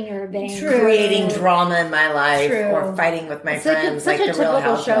doesn't mean you're being creating drama in my life or fighting with my friends. Such like a the Real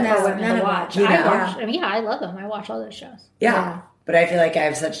typical show for women to watch. I love them. I watch all those shows. Yeah. But I feel like I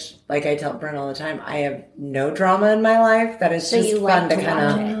have such, like I tell Brent all the time, I have no drama in my life. That is just fun to kind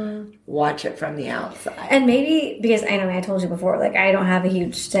of watch it from the outside. And maybe, because I told you before, like I don't have a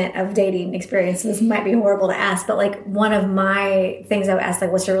huge stint of dating experience. This might be horrible to ask, but like one of my things I would ask,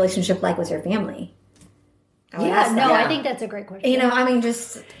 like, what's your relationship like with your family? I think that's a great question. I mean,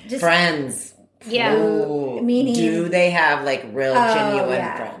 just friends. Yeah. Ooh, meaning, do they have like real genuine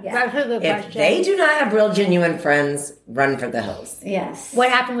friends? Yeah. That's a good question. If they do not have real genuine friends, run for the hills. Yes. What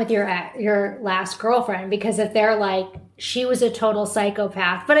happened with your last girlfriend? Because if they're like, she was a total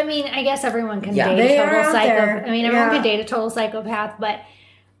psychopath, but I mean, I guess everyone can date a total psychopath. I mean, everyone can date a total psychopath, but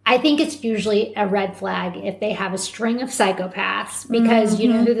I think it's usually a red flag if they have a string of psychopaths because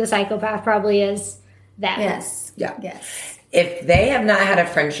you know who the psychopath probably is. Them. Yes. Yeah. Yes. If they have not had a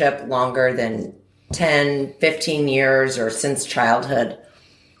friendship longer than 10, 15 years or since childhood,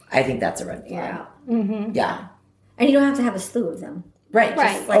 I think that's a red flag. Yeah. Mm-hmm. Yeah. And you don't have to have a slew of them. Right.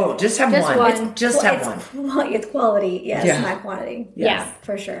 Just have one. Just have one. It's quality, yes, not quantity. Yes. Yeah,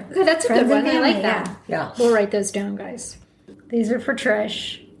 for sure. Good, that's a good one. I like that. Yeah. We'll write those down, guys. These are for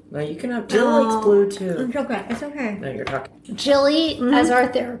Trish. No, you can have Jill likes blue too. It's okay. It's okay. No, you're talking. Jilly, as our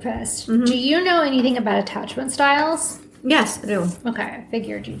therapist, do you know anything about attachment styles? Yes, I do. Okay, I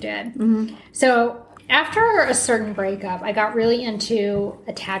figured you did. So after a certain breakup, I got really into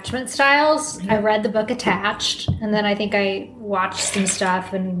attachment styles. I read the book Attached, and then I think I watched some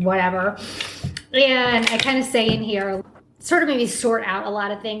stuff and whatever. And I kind of say in here, sort of made me sort out a lot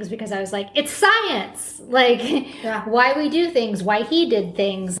of things because I was like, it's science. Like, why we do things, why he did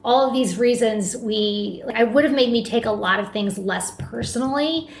things, all of these reasons I would have made me take a lot of things less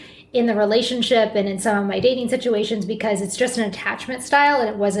personally in the relationship and in some of my dating situations because it's just an attachment style and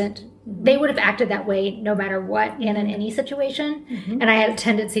it wasn't, they would have acted that way no matter what and in any situation. And I had a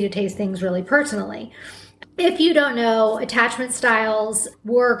tendency to take things really personally. If you don't know, attachment styles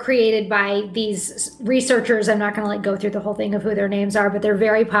were created by these researchers. I'm not going to go through the whole thing of who their names are, but they're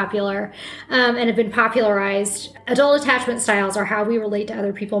very popular and have been popularized. Adult attachment styles are how we relate to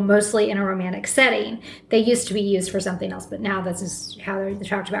other people, mostly in a romantic setting. They used to be used for something else, but now this is how they're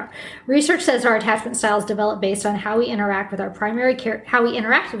talked about. Research says our attachment styles develop based on how we interact with our primary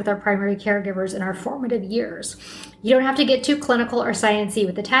caregivers in our formative years. You don't have to get too clinical or sciencey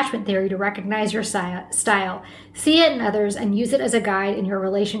with attachment theory to recognize your style. See it in others and use it as a guide in your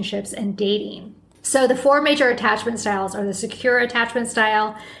relationships and dating. So the 4 major attachment styles are the secure attachment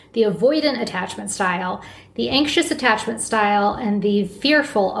style, the avoidant attachment style, the anxious attachment style, and the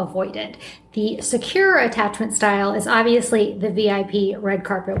fearful avoidant. The secure attachment style is obviously the VIP red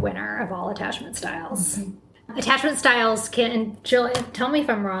carpet winner of all attachment styles. Attachment styles can, Jill, tell me if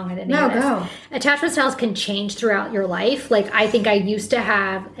I'm wrong. No. Attachment styles can change throughout your life. Like, I think I used to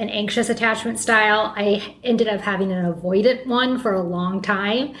have an anxious attachment style. I ended up having an avoidant one for a long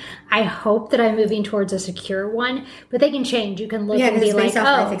time. I hope that I'm moving towards a secure one, but they can change. You can look and be like,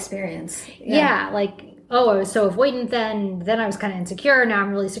 life experience. Like, oh, I was so avoidant then I was kind of insecure. Now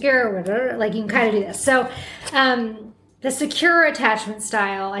I'm really secure. Like, you can kind of do this. So, the secure attachment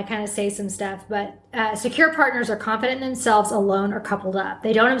style, I kind of say some stuff, but secure partners are confident in themselves alone or coupled up.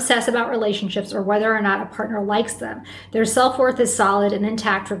 They don't obsess about relationships or whether or not a partner likes them. Their self-worth is solid and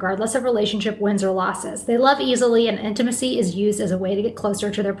intact regardless of relationship wins or losses. They love easily, and intimacy is used as a way to get closer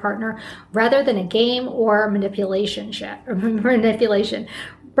to their partner rather than a game or manipulation.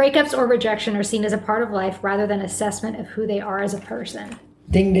 Breakups or rejection are seen as a part of life rather than assessment of who they are as a person.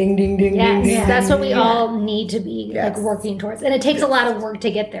 Ding, ding, ding, ding, yes, ding. That's what we all need to be working towards. And it takes a lot of work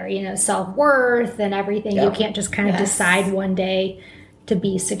to get there, self-worth and everything. You can't just kind of decide one day to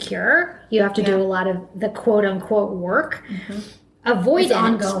be secure. You have to do a lot of the quote-unquote work. Avoidance. It's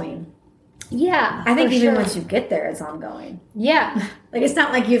ongoing. Yeah. I think even once you get there, it's ongoing. Yeah. Like, it's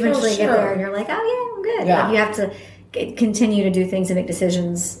not like you eventually get there and you're like, oh, yeah, I'm good. Yeah. Like, you have to continue to do things and make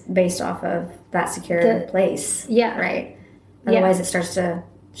decisions based off of that secure place. Yeah. Right? Otherwise, it starts to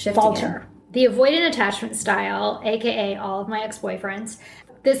shift falter. Again. The avoidant attachment style, a.k.a. all of my ex-boyfriends,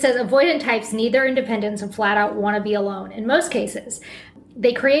 this says avoidant types need their independence and flat out want to be alone. In most cases,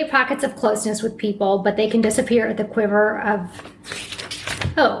 they create pockets of closeness with people, but they can disappear at the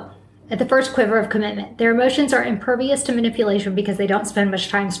first quiver of commitment. Their emotions are impervious to manipulation because they don't spend much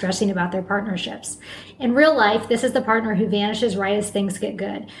time stressing about their partnerships. In real life, this is the partner who vanishes right as things get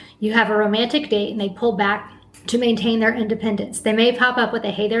good. You have a romantic date and they pull back to maintain their independence. They may pop up with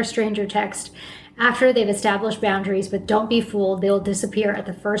a "Hey there, stranger" text after they've established boundaries, but don't be fooled. They'll disappear at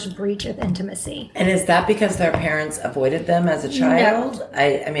the first breach of intimacy. And is that because their parents avoided them as a child? No.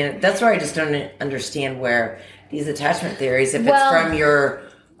 I mean, that's where I just don't understand where these attachment theories, if it's from your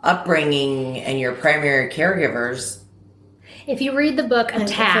upbringing and your primary caregivers. If you read the book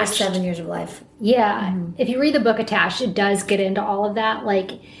Attached, the first 7 years of life. Yeah. If you read the book Attached, it does get into all of that. Like,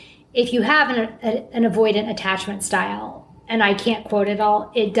 if you have an avoidant attachment style, and I can't quote it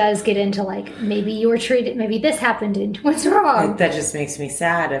all, it does get into maybe you were treated, maybe this happened, and what's wrong? That just makes me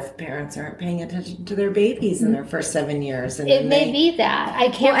sad if parents aren't paying attention to their babies in their first 7 years. And it may be that. I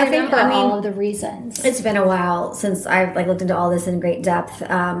can't remember all of the reasons. It's been a while since I've looked into all this in great depth,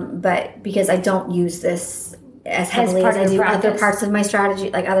 but because I don't use this as heavily as I do other parts of my strategy,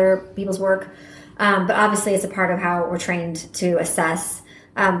 like other people's work. But obviously it's a part of how we're trained to assess.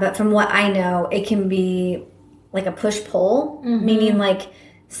 But from what I know, it can be like a push-pull, meaning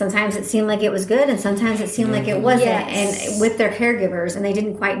sometimes it seemed like it was good and sometimes it seemed like it wasn't. Yes. And with their caregivers, and they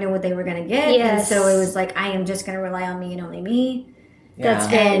didn't quite know what they were going to get. Yes. And so it was like, I am just going to rely on me and only me. Yeah. That's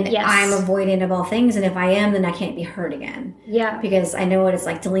good. And I'm avoidant of all things, and if I am, then I can't be hurt again. Yeah. Because I know what it's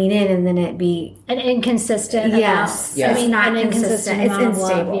like to lean in and then it be... An inconsistent Yes. Yes. I mean, not inconsistent. It's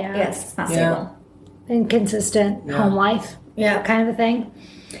unstable. Yeah. Yes, it's not stable. Inconsistent home life. Yeah. Kind of a thing.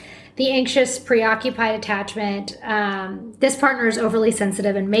 The anxious, preoccupied attachment. This partner is overly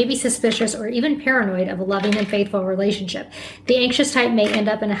sensitive and may be suspicious or even paranoid of a loving and faithful relationship. The anxious type may end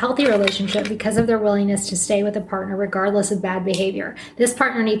up in a healthy relationship because of their willingness to stay with a partner regardless of bad behavior. This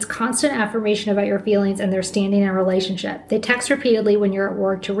partner needs constant affirmation about your feelings and their standing in a relationship. They text repeatedly when you're at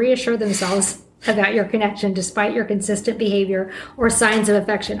work to reassure themselves about your connection despite your consistent behavior or signs of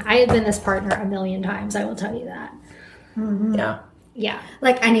affection. I have been this partner a million times, I will tell you that. Mm-hmm. Yeah. Yeah.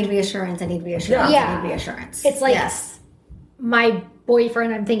 Like, I need reassurance. I need reassurance. Yeah. I need reassurance. It's like my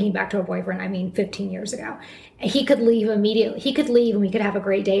boyfriend, I'm thinking back to a boyfriend, 15 years ago. He could leave immediately. He could leave and we could have a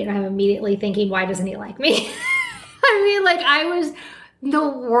great date. And I'm immediately thinking, why doesn't he like me? I was the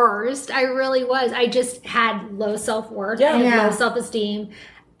worst. I really was. I just had low self-worth and low self-esteem.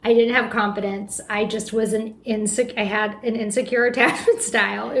 I didn't have confidence. I just was I had an insecure attachment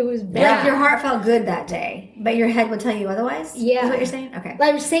style. It was bad. Like, your heart felt good that day, but your head would tell you otherwise? Yeah. Is what you're saying? Okay.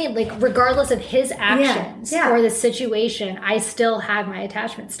 I was saying, regardless of his actions or the situation, I still had my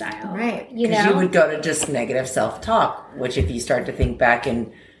attachment style. Right. Because you would go to just negative self-talk, which if you start to think back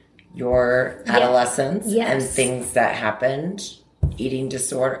in your adolescence and things that happened, eating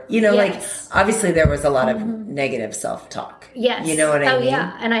disorder, obviously there was a lot of negative self-talk. Yes. You know what I mean? Oh,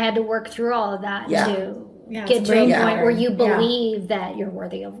 yeah. And I had to work through all of that to get to a point where you believe that you're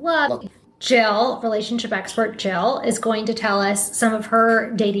worthy of love. Jill, relationship expert Jill, is going to tell us some of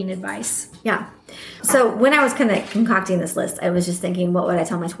her dating advice. Yeah. So when I was kind of concocting this list, I was just thinking, what would I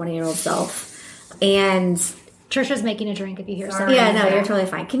tell my 20-year-old self? And Trisha's making a drink if you hear something. Yeah, no, you're totally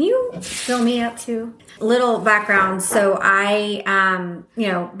fine. Can you fill me up too? Little background. So I,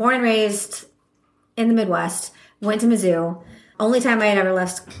 born and raised in the Midwest, went to Mizzou. Only time I had ever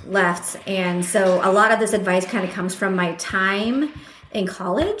left. And so a lot of this advice kind of comes from my time in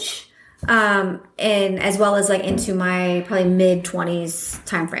college, and as well as into my probably mid-20s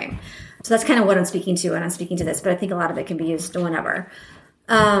time frame. So that's kind of what I'm speaking to, and I'm speaking to this, but I think a lot of it can be used whenever.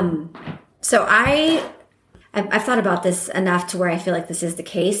 So I've thought about this enough to where I feel like this is the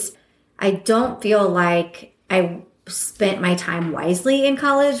case. I don't feel like I spent my time wisely in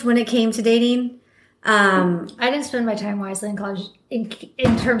college when it came to dating. I didn't spend my time wisely in college in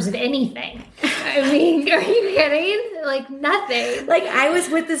terms of anything. I mean, are you kidding? Nothing. I was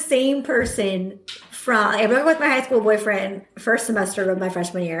with the same person I broke with my high school boyfriend first semester of my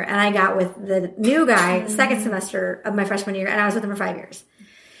freshman year, and I got with the new guy second semester of my freshman year, and I was with him for 5 years.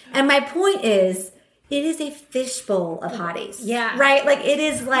 And my point is, it is a fishbowl of hotties. Yeah. Right? It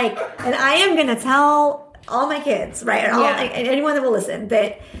is and I am going to tell all my kids, right? And anyone that will listen,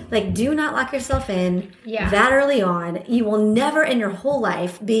 that do not lock yourself in that early on. You will never in your whole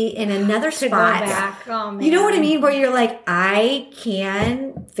life be in another spot. Go back. Oh, man. You know what I mean? Where you're I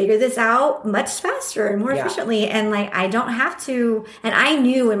can figure this out much faster and more efficiently. And I don't have to. And I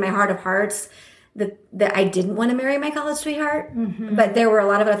knew in my heart of hearts that I didn't want to marry my college sweetheart, but there were a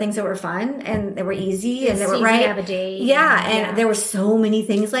lot of other things that were fun and they were easy and they were right. To have a date. Yeah, and there were so many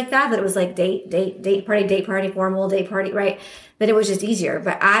things like that it was date party, formal date party, right? That it was just easier.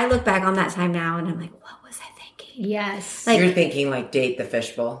 But I look back on that time now and I'm like, what was I thinking? Yes. You're thinking date the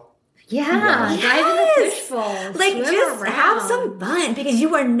fishbowl. Yeah, dive in the fishbowl. Just have some fun because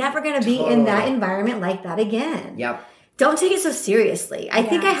you are never going to be in that environment like that again. Yep. Don't take it so seriously. I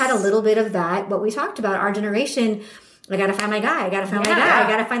think I had a little bit of that. What we talked about, our generation, I got to find my guy. I got to find my guy. I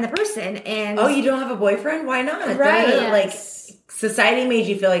got to find the person. And you don't have a boyfriend? Why not? Right. Yes. Society made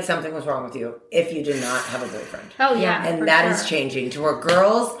you feel like something was wrong with you if you did not have a boyfriend. Oh, yeah. And that is changing to where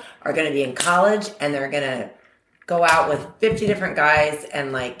girls are going to be in college and they're going to go out with 50 different guys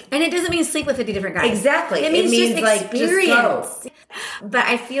and And it doesn't mean sleep with 50 different guys. Exactly. It means just experience. Just go. But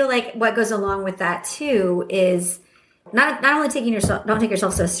I feel like what goes along with that too is not only don't take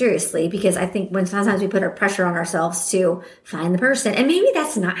yourself so seriously, because I think when sometimes we put our pressure on ourselves to find the person, and maybe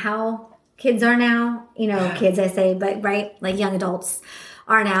that's not how kids are now, kids I say, but right, young adults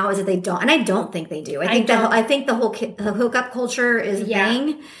are now, is that they don't, and I don't think they do. I think the whole hookup culture is a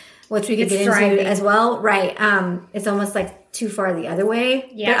thing, which we could get into as well, right? It's almost too far the other way.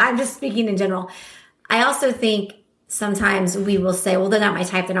 Yeah. But I'm just speaking in general. I also think sometimes we will say, well, they're not my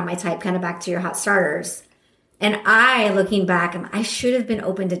type, kind of back to your hot starters. And looking back, I should have been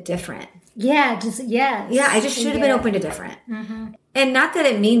open to different. Yeah, Yeah, I just should have been open to different. Mm-hmm. And not that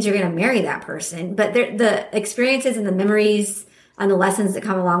it means you're going to marry that person, but the experiences and the memories and the lessons that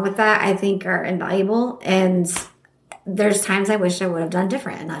come along with that, I think, are invaluable. And there's times I wish I would have done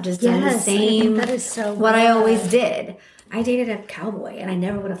different and not just done the same, that is so what I always did. I dated a cowboy, and I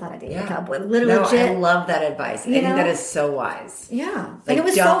never would have thought I dated a cowboy. Literally, I love that advice. I think that is so wise. Yeah. Like, it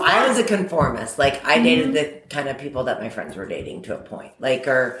was so fun. I was a conformist. Like, I dated the kind of people that my friends were dating to a point. Like,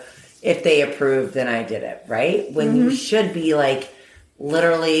 or if they approved, then I did it, right? When you should be like,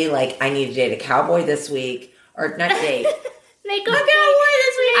 literally, like, I need to date a cowboy this week. Or not date. Make a cowboy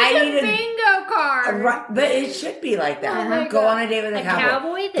this week. I need a bingo card. Right, but it should be like that. Go on a date with a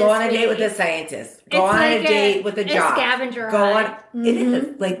cowboy. Go on a date with a scientist. Go on a date with a job. Scavenger hunt. It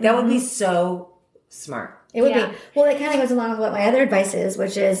is. Like, that would be so smart. It would be. Well, it kind of goes along with what my other advice is,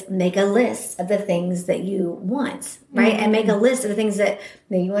 which is make a list of the things that you want, right? And make a list of the things that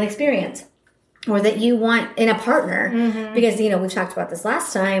maybe you want to experience or that you want in a partner. Because, we've talked about this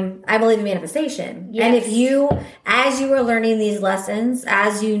last time. I believe in manifestation. Yes. And if you, as you are learning these lessons,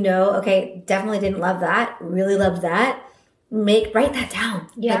 as you know, okay, definitely didn't love that, really loved that, write that down.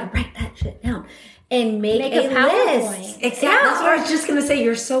 Yeah. Like, write that shit down. And make a list. Exactly. That's what I was just going to say.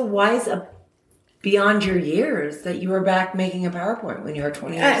 You're so wise beyond your years that you were back making a PowerPoint when you were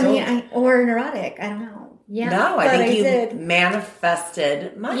 20 years old. Or neurotic. I don't know. Yeah. No, I think you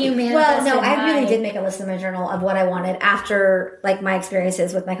manifested money. I really did make a list in my journal of what I wanted after like my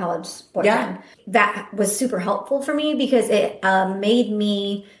experiences with my college boyfriend. Yeah. That was super helpful for me because it made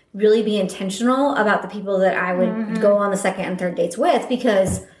me really be intentional about the people that I would go on the second and third dates with,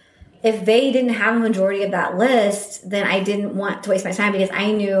 because if they didn't have a majority of that list, then I didn't want to waste my time because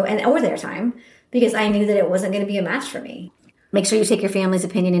I knew, or their time, because I knew that it wasn't going to be a match for me. Make sure you take your family's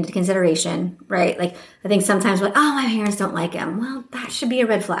opinion into consideration, right? Like, I think sometimes we're like, oh, my parents don't like him. Well, that should be a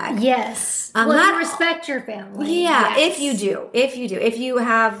red flag. Yes. You respect your family. Yeah, yes. If you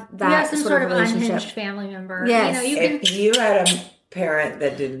have that some sort of unhinged family member. Yes. If you had a parent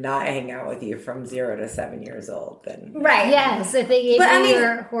that did not hang out with you from 0 to 7 years old, then... Right, yes. If they gave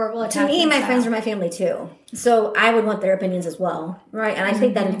you horrible attachment. To me, my friends are my family, too. So I would want their opinions as well, right? And I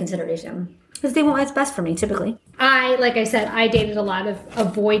take that into consideration. Because they want what's best for me, typically. Like I said, I dated a lot of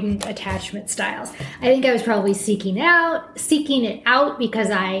avoidant attachment styles. I think I was probably seeking it out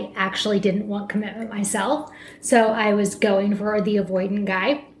because I actually didn't want commitment myself. So I was going for the avoidant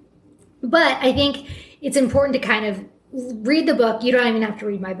guy. But I think it's important to kind of read the book. You don't even have to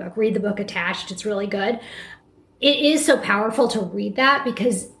read my book. Read the book Attached. It's really good. It is so powerful to read that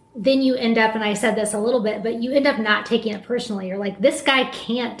because then you end up, and I said this a little bit, but you end up not taking it personally. You're like, this guy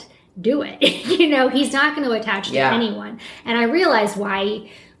can't do it. He's not going to attach to anyone. And I realized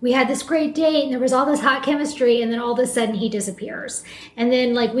why we had this great date and there was all this hot chemistry, and then all of a sudden he disappears. And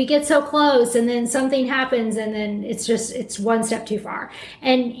then like we get so close and then something happens and then it's one step too far.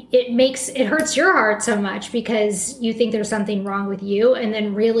 And it hurts your heart so much because you think there's something wrong with you. And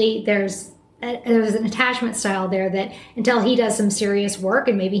then really there's an attachment style there that until he does some serious work,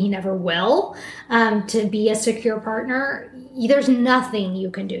 and maybe he never will, to be a secure partner, there's nothing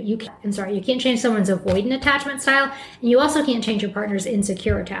you can do. You can't change someone's avoidant attachment style, and you also can't change your partner's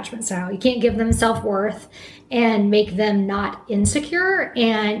insecure attachment style. You can't give them self-worth and make them not insecure,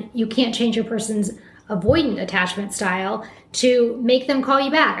 and you can't change your person's avoidant attachment style to make them call you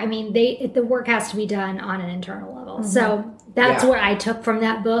back. I mean, the work has to be done on an internal level. Mm-hmm. So that's what I took from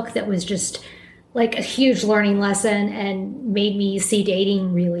that book. That was just like a huge learning lesson and made me see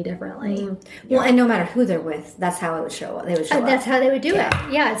dating really differently. Mm-hmm. Well, and no matter who they're with, that's how it would show up. They would show up. That's how they would do it.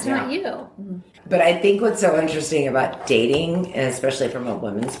 Yeah, it's not you. Mm-hmm. But I think what's so interesting about dating, and especially from a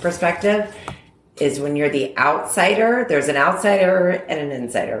woman's perspective, is when you're the outsider, there's an outsider and an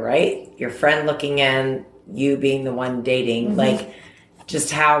insider, right? Your friend looking in, you being the one dating, like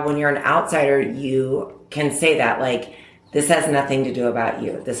just how when you're an outsider, you can say that, like, this has nothing to do about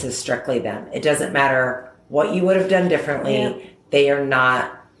you. This is strictly them. It doesn't matter what you would have done differently. Yeah. They are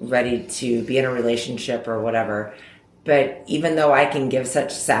not ready to be in a relationship or whatever. But even though I can give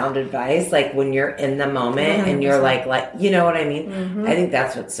such sound advice, like when you're in the moment 100%. And you're like, you know what I mean? Mm-hmm. I think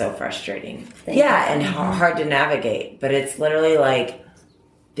that's what's so frustrating. And hard to navigate. But it's literally like,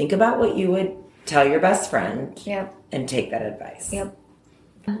 think about what you would tell your best friend and take that advice. Yep.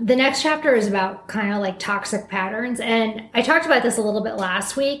 The next chapter is about kind of like toxic patterns. And I talked about this a little bit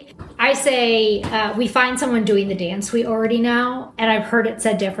last week. I say we find someone doing the dance we already know. And I've heard it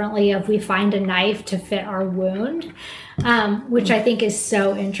said differently of we find a knife to fit our wound, which I think is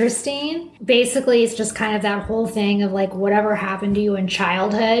so interesting. Basically, it's just kind of that whole thing of like whatever happened to you in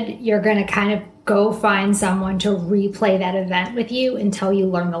childhood, you're going to kind of go find someone to replay that event with you until you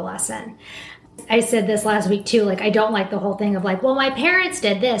learn the lesson. I said this last week too, like I don't like the whole thing of like, well, my parents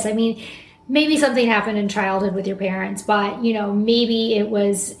did this. I mean, maybe something happened in childhood with your parents, but maybe it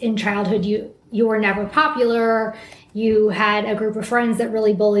was in childhood you were never popular, you had a group of friends that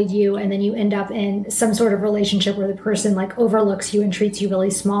really bullied you, and then you end up in some sort of relationship where the person like overlooks you and treats you really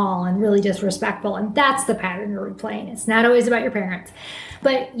small and really disrespectful. And that's the pattern you're replaying. It's not always about your parents,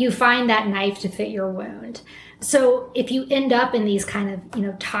 but you find that knife to fit your wound. So if you end up in these kind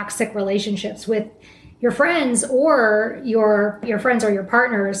of, toxic relationships with your friends, or your friends or your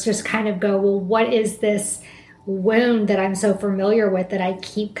partners just kind of go, well, what is this wound that I'm so familiar with that I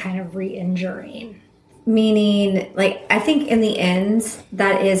keep kind of re-injuring? Meaning, like, I think in the end,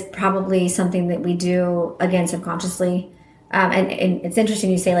 that is probably something that we do, again, subconsciously. And it's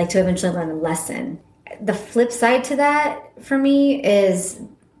interesting you say, like, to eventually learn a lesson. The flip side to that, for me, is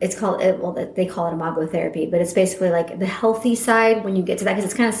they call it imago therapy, but it's basically like the healthy side when you get to that, because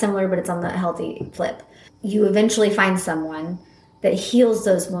it's kind of similar, but it's on the healthy flip. You eventually find someone that heals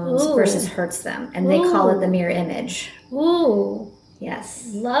those wounds versus hurts them, and they call it the mirror image. Ooh. Yes.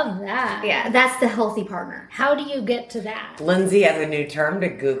 Love that. Yeah, that's the healthy partner. How do you get to that? Lindsay has a new term to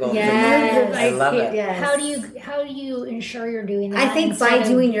Google. Yes. I love it. Yes. How do you ensure you're doing that? I think by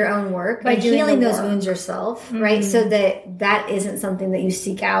doing your own work, by healing those wounds yourself, mm-hmm. right? So that isn't something that you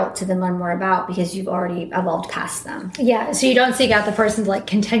seek out to then learn more about, because you've already evolved past them. Yeah, so you don't seek out the person to like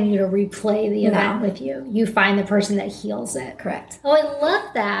continue to replay the event with you. You find the person that heals it. Correct. Oh, I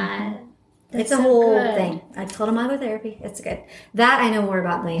love that. Mm-hmm. It's a whole thing. I told him imago therapy. It's good. That I know more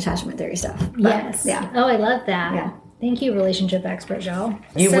about than the attachment theory stuff. But, yes. Yeah. Oh, I love that. Yeah. Thank you, relationship expert, Joe.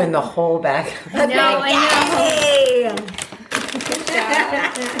 You win the whole bag. I know. Good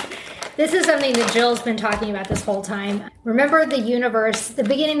job. This is something that Jill's been talking about this whole time. Remember the universe, the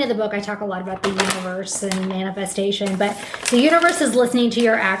beginning of the book, I talk a lot about the universe and manifestation, but the universe is listening to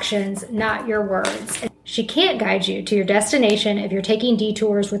your actions, not your words. She can't guide you to your destination if you're taking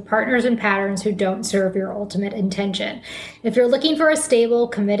detours with partners and patterns who don't serve your ultimate intention. If you're looking for a stable,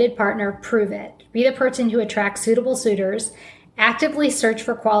 committed partner, prove it. Be the person who attracts suitable suitors. Actively search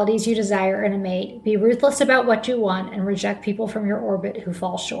for qualities you desire in a mate. Be ruthless about what you want and reject people from your orbit who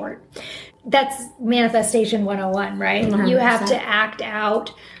fall short. That's manifestation 101, right? 100%. You have to act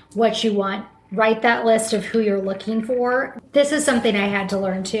out what you want. Write that list of who you're looking for. This is something I had to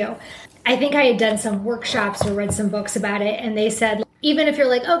learn too. I think I had done some workshops or read some books about it, and they said, even if you're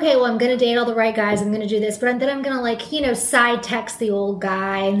like, okay, well, I'm going to date all the right guys, I'm going to do this, but then I'm going to like, side text the old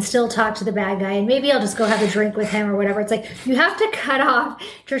guy and still talk to the bad guy, and maybe I'll just go have a drink with him or whatever. It's like, you have to cut off.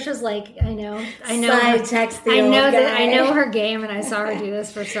 Trisha's like, I know. Side text the old guy. I know her game, and I saw her do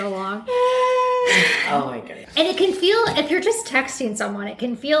this for so long. Oh my goodness. And it can feel, if you're just texting someone, it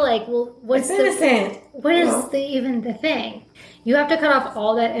can feel like, well, what's innocent? What is even the thing? You have to cut off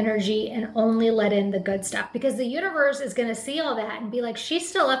all that energy and only let in the good stuff, because the universe is going to see all that and be like, she's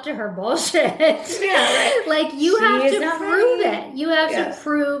still up to her bullshit. Yeah, right. Like, you have to prove it. You have to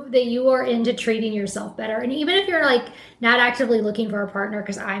prove that you are into treating yourself better. And even if you're like not actively looking for a partner,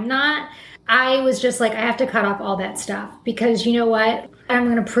 because I'm not, I was just like, I have to cut off all that stuff, because you know what? I'm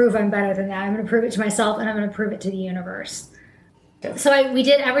going to prove I'm better than that. I'm going to prove it to myself, and I'm going to prove it to the universe. Yeah. So we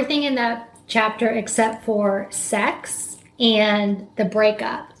did everything in that chapter except for sex and the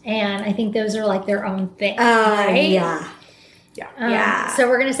breakup, and I think those are like their own thing, right? Yeah. So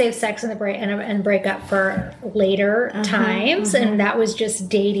we're gonna save sex and and breakup for later times, and that was just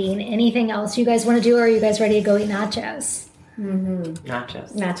dating. Anything else you guys want to do, or are you guys ready to go eat nachos?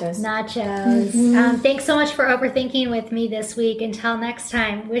 Nachos. Thanks so much for overthinking with me this week. Until next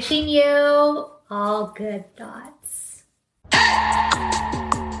time, wishing you all good thoughts.